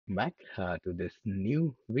welcome back to this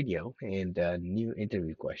new video and new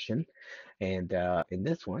interview question. And in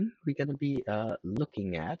this one, we're going to be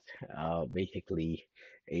looking at basically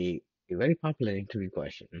a, a very popular interview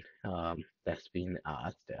question that's been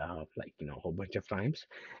asked, a whole bunch of times.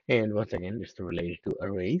 And once again, it's related to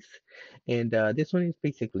arrays. And this one is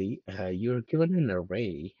basically you're given an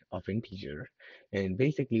array of integer, and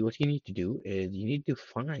basically what you need to do is you need to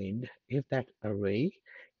find if that array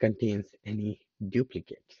contains any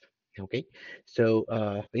duplicates. Okay, so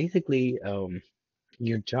basically,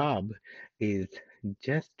 your job is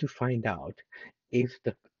just to find out if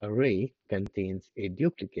the array contains a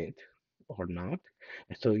duplicate or not.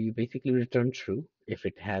 So you basically return true if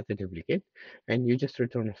it has a duplicate, and you just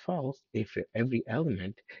return false if every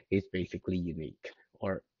element is basically unique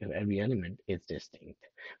or if every element is distinct.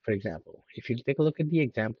 For example, if you take a look at the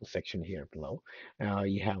example section here below,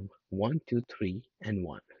 you have 1, 2, 3, and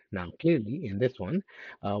 1. Now, clearly in this one,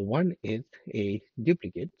 1 is a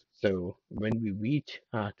duplicate. So when we reach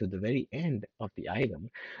to the very end of the item,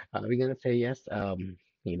 we're going to say yes.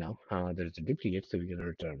 There's a duplicate, so we're going to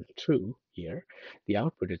return true here. The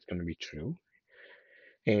output is going to be true.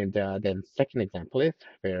 And then second example is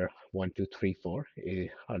where 1, 2, 3, 4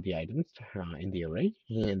 are the items in the array,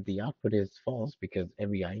 and the output is false because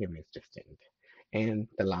every item is distinct. And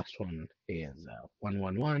the last one is 1,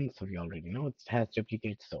 1, 1. So we already know it has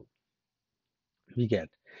duplicates, so we get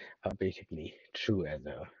basically true as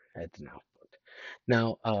an output.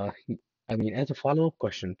 Now, I mean, as a follow-up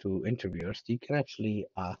question to interviewers, you can actually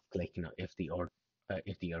ask, if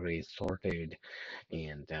the array is sorted,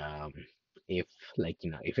 and if,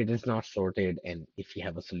 if it is not sorted, and if you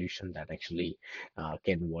have a solution that actually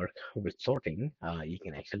can work with sorting, you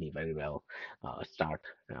can actually very well start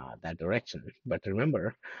that direction. But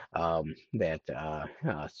remember that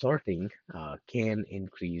sorting can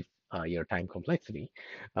increase your time complexity.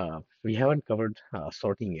 We haven't covered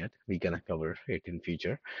sorting yet. We're gonna cover it in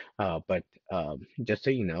future. But just so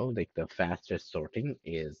you know, like the fastest sorting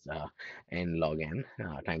is n log n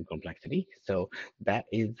time complexity. So that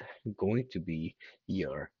is going to be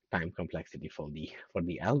your time complexity for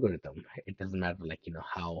the algorithm. It doesn't matter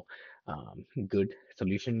how good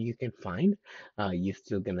solution you can find. You're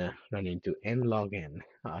still gonna run into n log n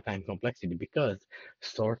time complexity because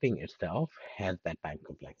sorting itself has that time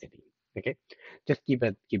complexity. Okay, just keep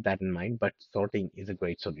that in mind. But sorting is a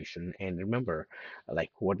great solution, and remember,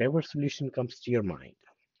 like whatever solution comes to your mind.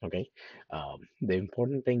 Okay, the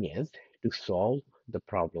important thing is to solve the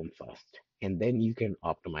problem first, and then you can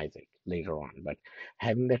optimize it later on. But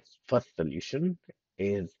having that first solution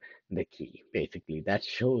is the key. Basically, that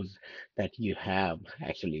shows that you have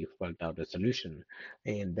actually worked out a solution,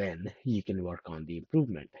 and then you can work on the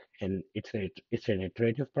improvement. And it's an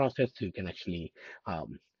iterative process, so you can actually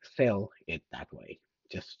sell it that way.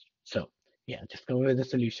 Just so, yeah, just come with a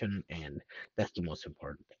solution, and that's the most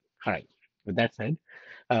important thing. All right. With that said,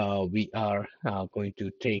 we are going to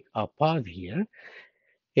take a pause here,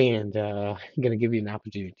 and I'm going to give you an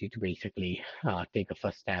opportunity to basically take a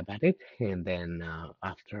first stab at it. And then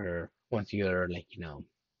once you're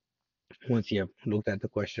once you have looked at the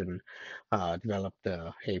question, developed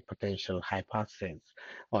a potential hypothesis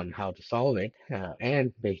on how to solve it,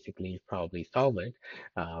 and basically probably solve it,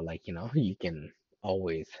 you can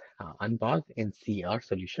always unpause and see our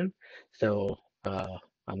solution. So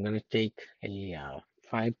I'm going to take a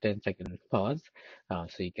 5-10 second pause so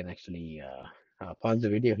you can actually pause the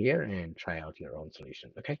video here and try out your own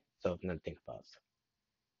solution. Okay, so I'm going to take a pause.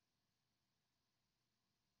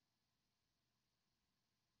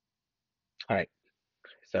 All right.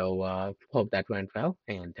 So hope that went well,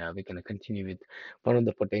 and we're going to continue with one of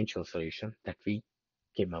the potential solutions that we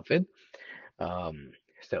came up with. Um,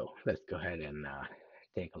 so let's go ahead and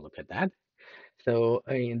take a look at that. So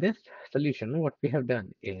in this solution, what we have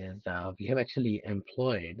done is we have actually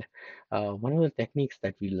employed one of the techniques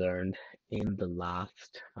that we learned in the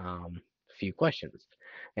last few questions,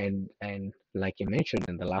 and like you mentioned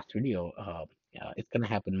in the last video, it's gonna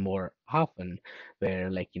happen more often, where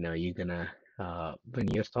you're gonna when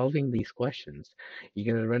you're solving these questions,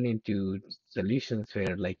 you're gonna run into solutions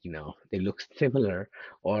where they look similar,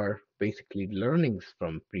 or basically learnings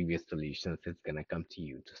from previous solutions is gonna come to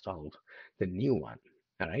you to solve the new one.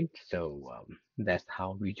 All right, so that's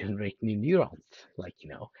how we generate new neurons.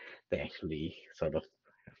 They actually sort of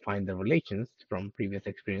find the relations from previous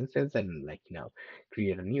experiences and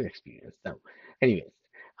create a new experience. So, anyways,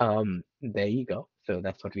 there you go. So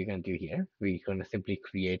that's what we're gonna do here. We're gonna simply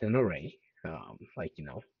create an array,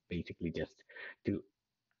 basically just to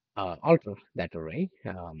alter that array.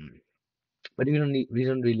 but we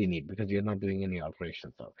don't really need because we are not doing any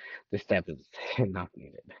operation. So this step is not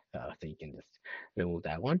needed. So you can just remove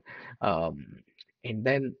that one. Um, and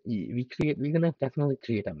then we're gonna definitely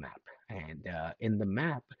create a map. And in the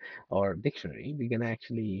map or dictionary, we're gonna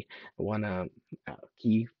actually wanna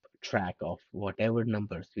keep track of whatever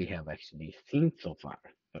numbers we have actually seen so far.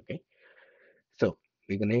 Okay, so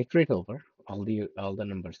we're gonna iterate over all the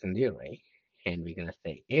numbers in the array, and we're gonna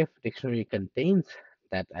say if dictionary contains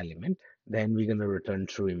that element, then we're gonna return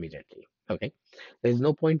true immediately. Okay, there's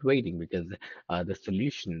no point waiting because the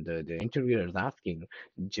solution, the interviewer is asking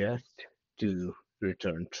just to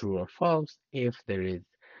return true or false if there is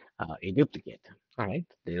a duplicate. All right,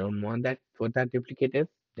 they don't want that what that duplicate is.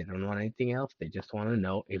 They don't want anything else. They just want to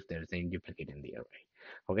know if there's any duplicate in the array.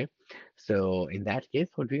 Okay, so in that case,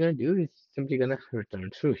 what we're going to do is simply going to return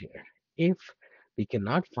true here. If we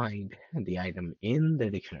cannot find the item in the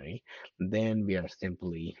dictionary, then we are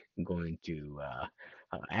simply going to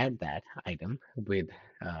add that item with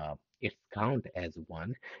its count as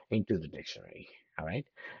one into the dictionary. All right.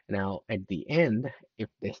 Now, at the end, if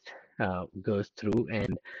this goes through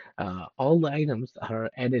and all the items are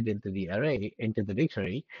added into the array, into the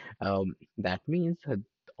dictionary, that means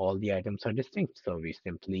all the items are distinct, so we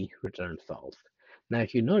simply return false. Now,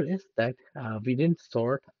 if you notice that we didn't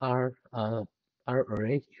sort our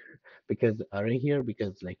array here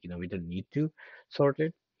because we don't need to sort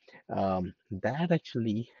it. That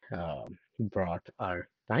actually brought our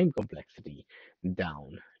time complexity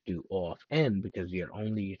down to O of n because we are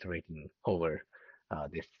only iterating over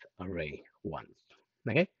this array once.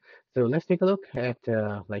 Okay, so let's take a look at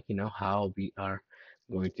how we are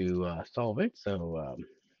going to solve it. So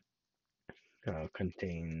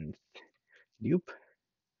contains dupe,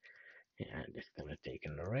 and it's gonna take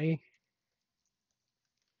an array,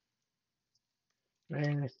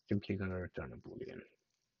 and it's simply gonna return a boolean.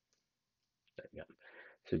 There we go.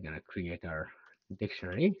 So we're gonna create our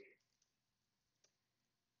dictionary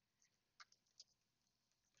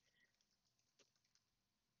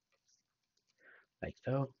like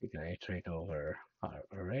so. We're gonna iterate over our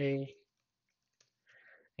array,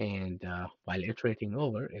 and while iterating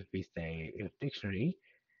over, if we say if dictionary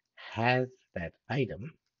has that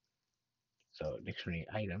item, so dictionary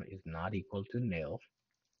item is not equal to nil,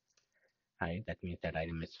 right? That means that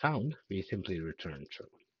item is found. We simply return true.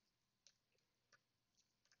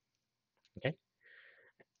 Okay.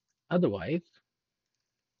 Otherwise,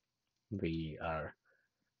 we are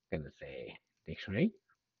gonna say dictionary,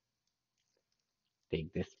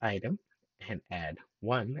 take this item and add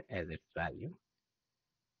one as its value.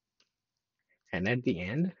 And at the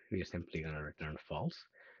end, we are simply going to return false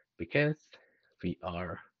because we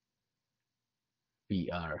are we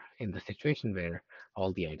are in the situation where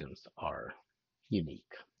all the items are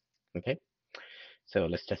unique. Okay, so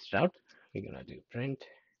let's test it out. We're gonna do print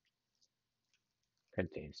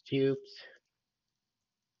contains tubes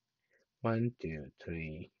 1, 2,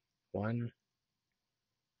 3, 1.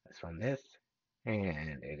 Let's run this,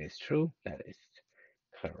 and it is true. That is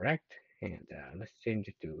correct. And let's change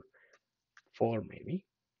it to 4, maybe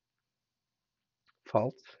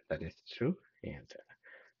false. That is true. And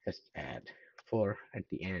let's add 4 at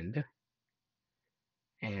the end,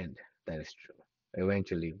 and that is true.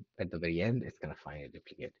 Eventually, at the very end, it's going to find a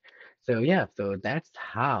duplicate. So yeah, so that's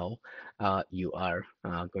how you are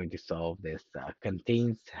going to solve this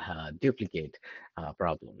contains duplicate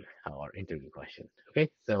problem or interview question. Okay,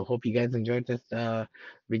 so hope you guys enjoyed this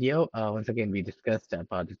video. Once again, we discussed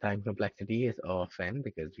about the time complexity is of n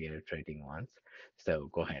because we are iterating once. So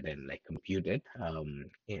go ahead and compute it.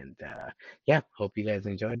 And yeah, hope you guys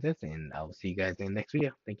enjoyed this, and I'll see you guys in the next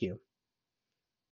video. Thank you.